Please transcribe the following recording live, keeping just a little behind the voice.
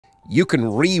You can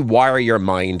rewire your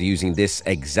mind using this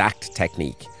exact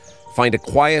technique. Find a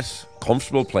quiet,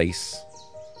 comfortable place,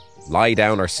 lie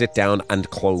down or sit down and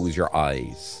close your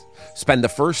eyes. Spend the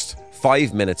first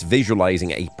 5 minutes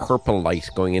visualizing a purple light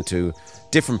going into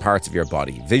different parts of your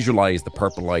body. Visualize the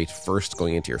purple light first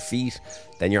going into your feet,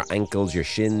 then your ankles, your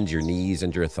shins, your knees,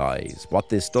 and your thighs. What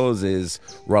this does is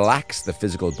relax the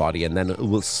physical body, and then it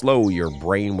will slow your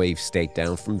brainwave state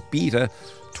down from beta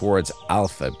towards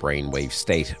alpha brainwave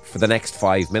state. For the next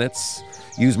 5 minutes,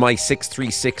 use my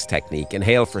 6-3-6 technique.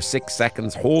 Inhale for 6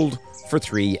 seconds, hold for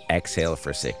 3, exhale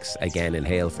for 6. Again,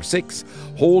 inhale for 6,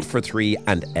 hold for 3,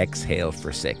 and exhale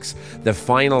for 6. The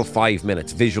final 5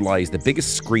 minutes, visualize the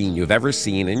biggest screen you've ever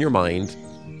seen in your mind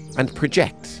and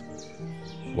project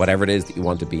whatever it is that you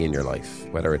want to be in your life.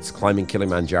 Whether it's climbing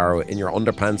Kilimanjaro in your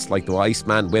underpants like the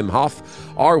Iceman Wim Hof,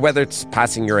 or whether it's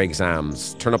passing your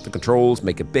exams. Turn up the controls,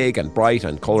 make it big and bright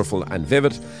and colourful and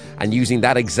vivid, and using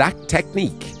that exact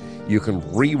technique, you can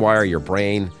rewire your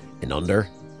brain in under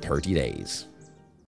 30 days.